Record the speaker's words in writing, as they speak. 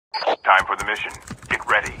Time for the mission. Get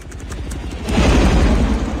ready.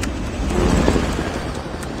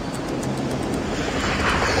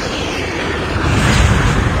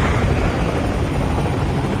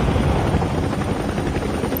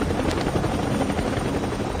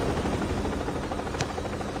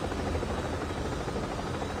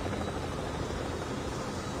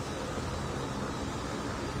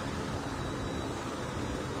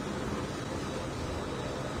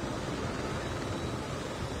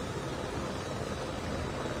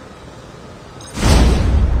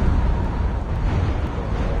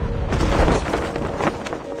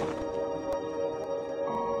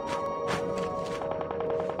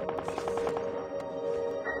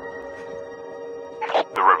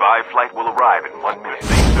 The revived flight will arrive in 1 minute. The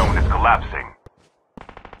safe zone is collapsing.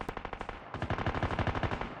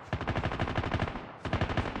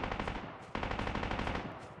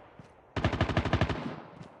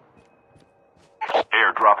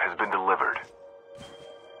 Airdrop has been delivered.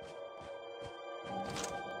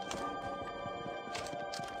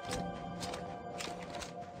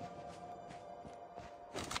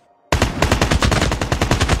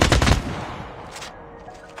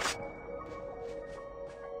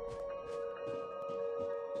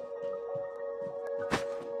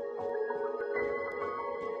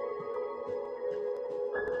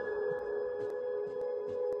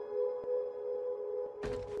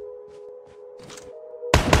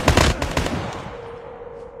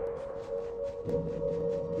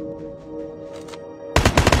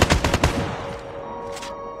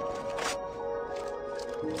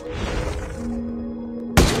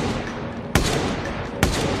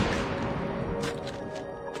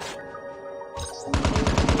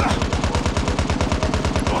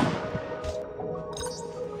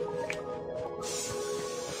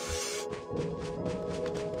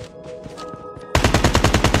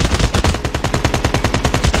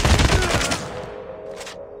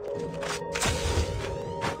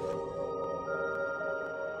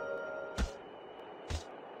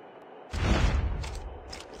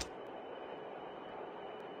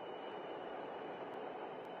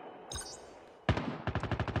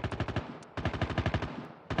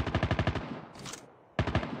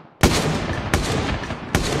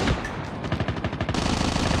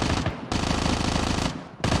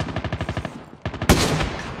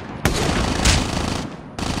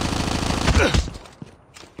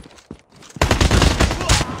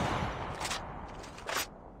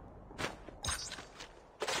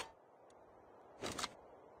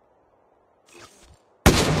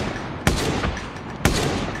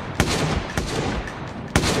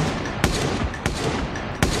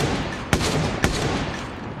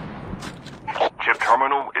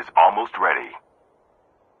 Terminal is almost ready.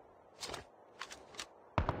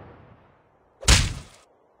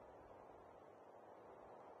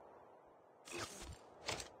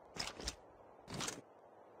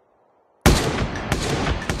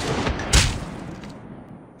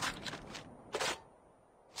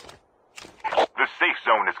 The safe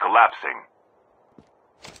zone is collapsing.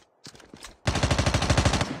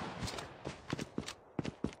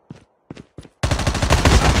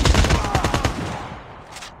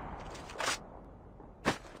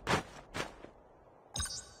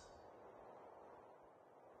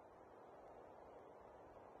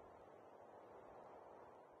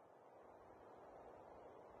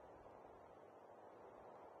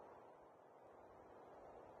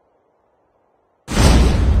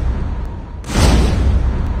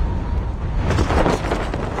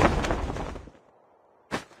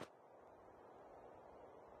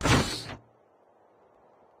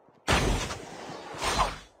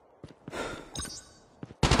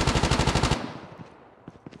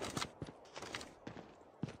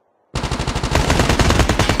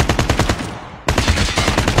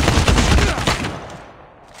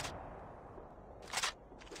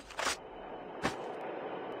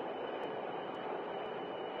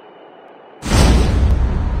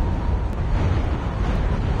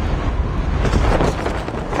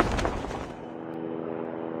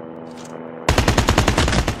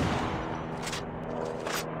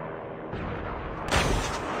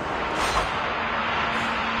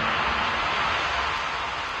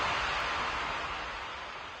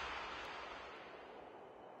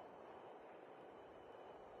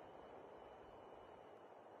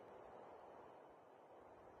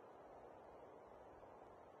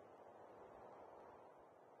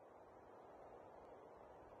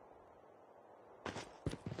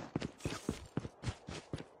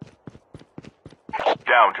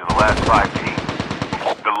 Down to the last 5 teams.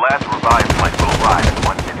 The last revived flight will arrive in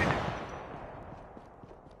 1 minute.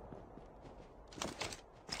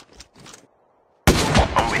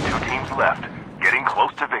 Only 2 teams teams left, getting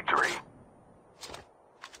close to victory.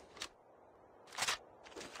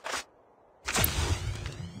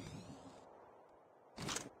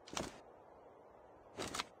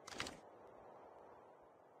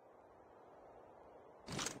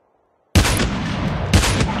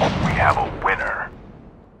 We have a winner.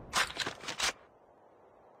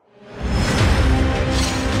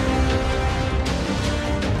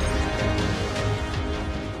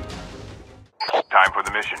 Time for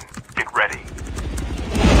the mission. Get ready.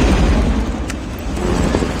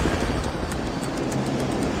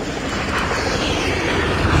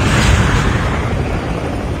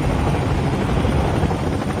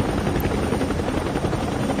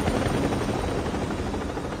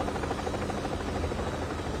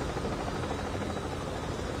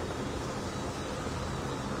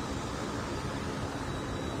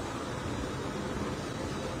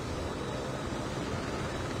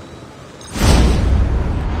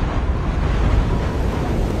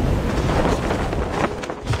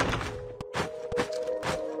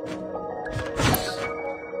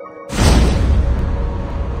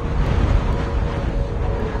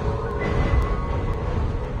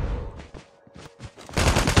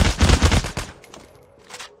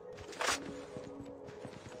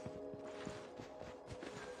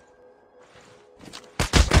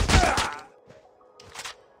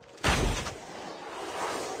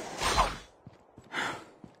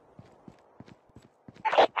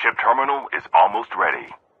 Chip terminal is almost ready.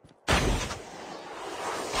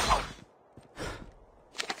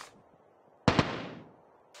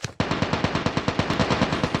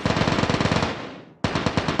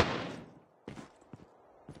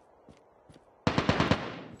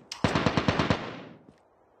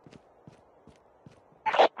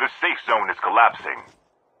 The safe zone is collapsing.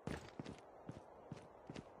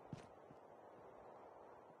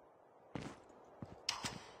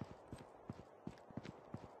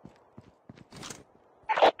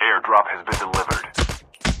 Airdrop has been delivered.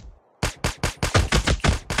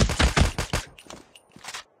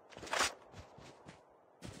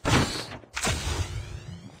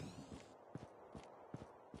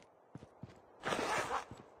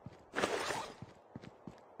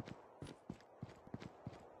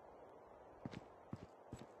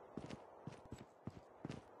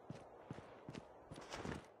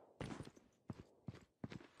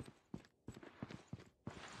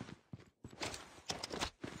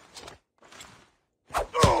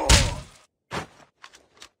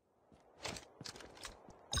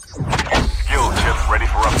 Skill chip ready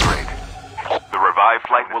for upgrade. The revived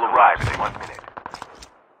flight will arrive in 1 minute.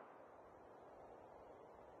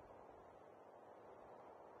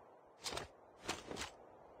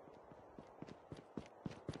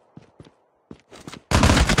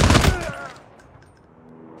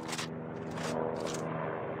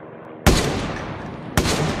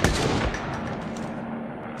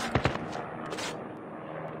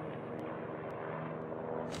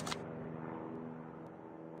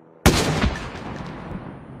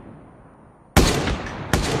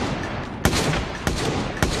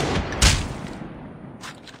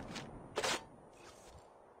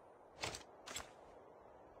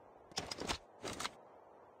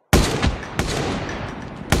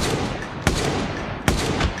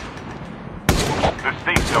 The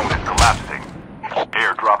safe zone is collapsing.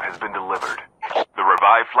 Airdrop has been delivered. The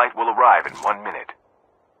revived flight will arrive in 1 minute.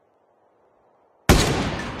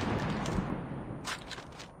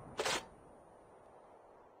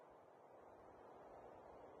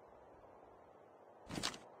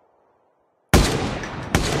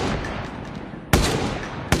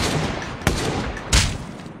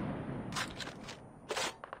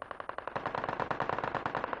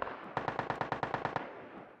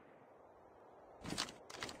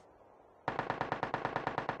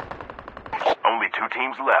 Only 2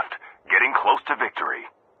 teams left, getting close to victory.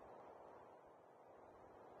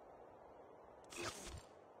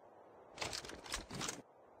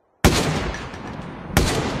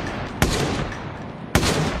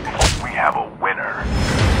 We have a winner.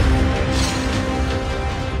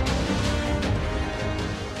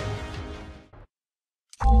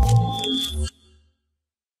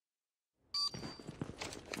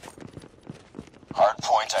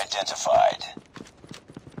 Hardpoint identified.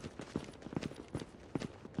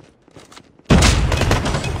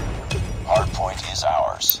 Hardpoint is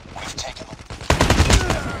ours. We've taken them.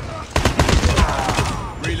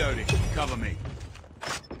 Reloading. Cover me.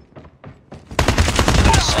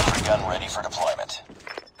 Sentry gun ready for deployment.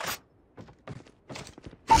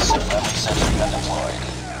 Friendly sentry gun deployed.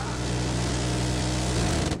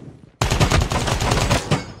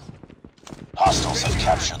 Hostiles have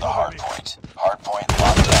captured the hardpoint. Hardpoint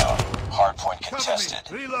locked down.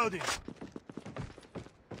 Reloading.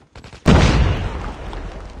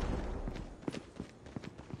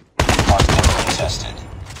 Hardpoint contested.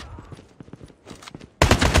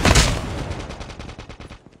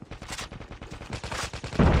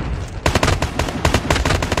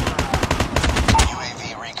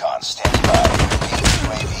 UAV recon standing by.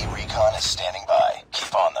 UAV recon is standing by.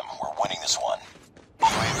 Keep on them. We're winning this one.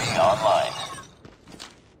 UAV online.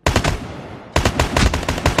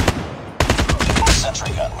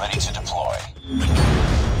 Sentry gun ready to deploy.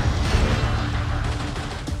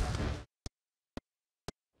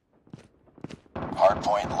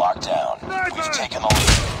 Hardpoint locked down. We've taken the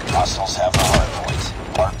lead. Hostiles have the hardpoint.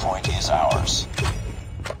 Hardpoint is ours.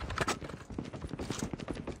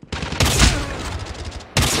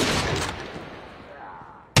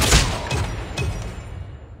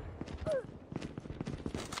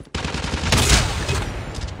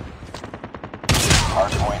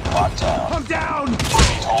 Hardpoint locked down. I'm down!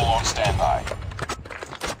 Need hole on standby.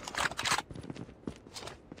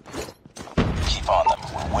 Keep on them.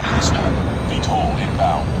 We're winning this one. Need hole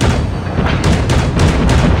inbound.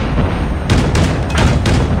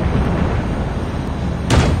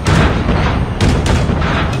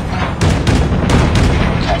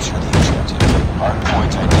 Capture the objective.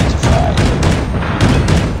 Hardpoint identified.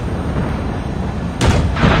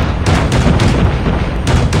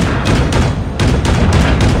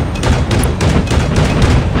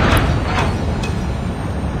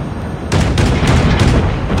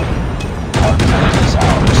 Hardpoint is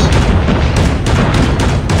ours.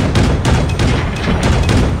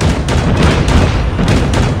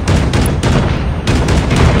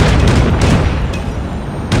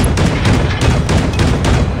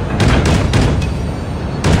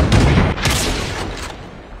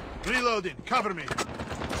 Reloading. Cover me.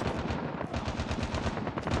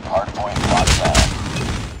 Hardpoint locked down.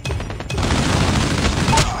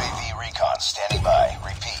 UAV recon standing by.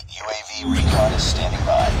 Repeat, UAV recon is standing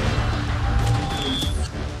by.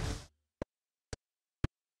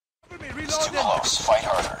 Cover me. It's too Reloading. close. Fight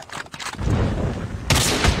harder.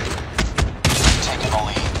 Taking the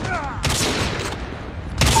lead.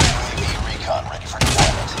 UAV recon ready for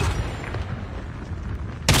deployment.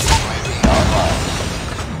 UAV online.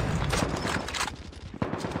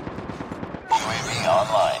 UAV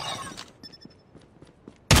online.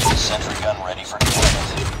 Sentry gun ready for deployment.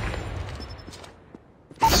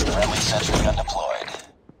 Friendly sentry gun deployed.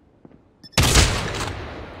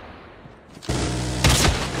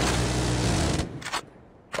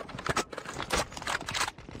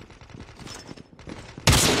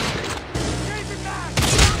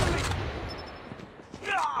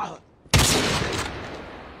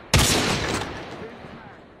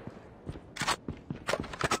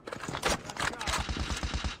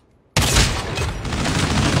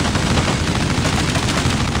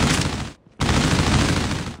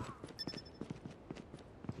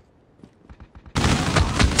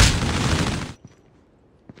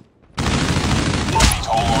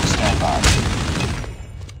 Hole on standby.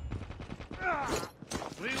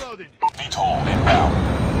 Reloading. Need hole inbound.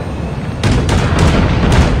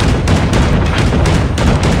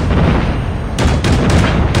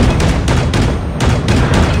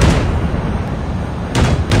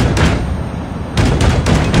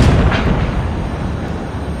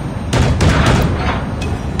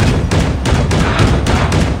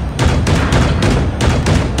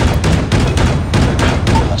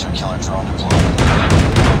 Hunter killer drone deployed.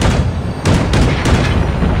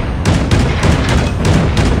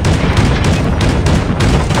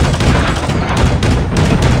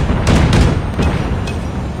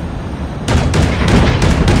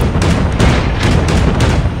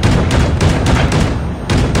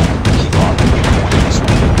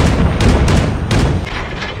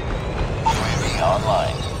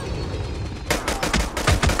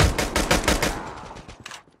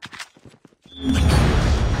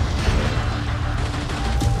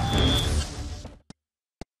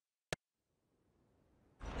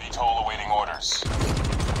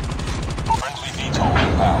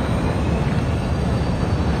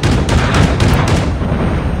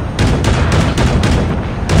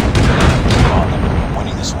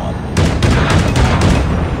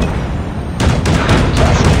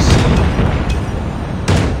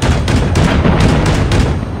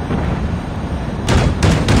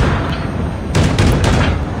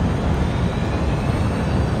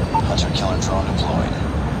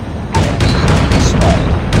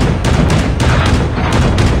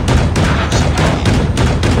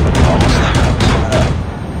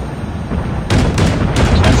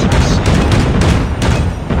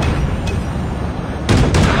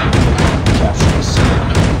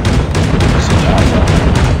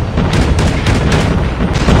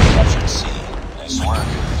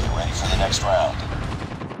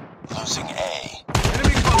 Losing A.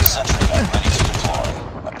 Enemy contact. Sentry gun ready to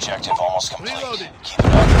deploy. Objective almost complete. Reloading. Keep it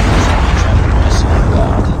up. Friendly traffic missile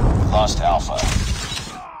inbound. We lost Alpha.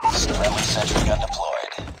 Friendly sentry gun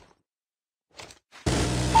deployed.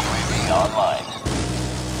 UAV online.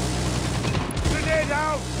 Grenade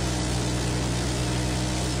out!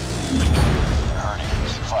 Hurting.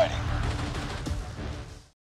 Keep fighting.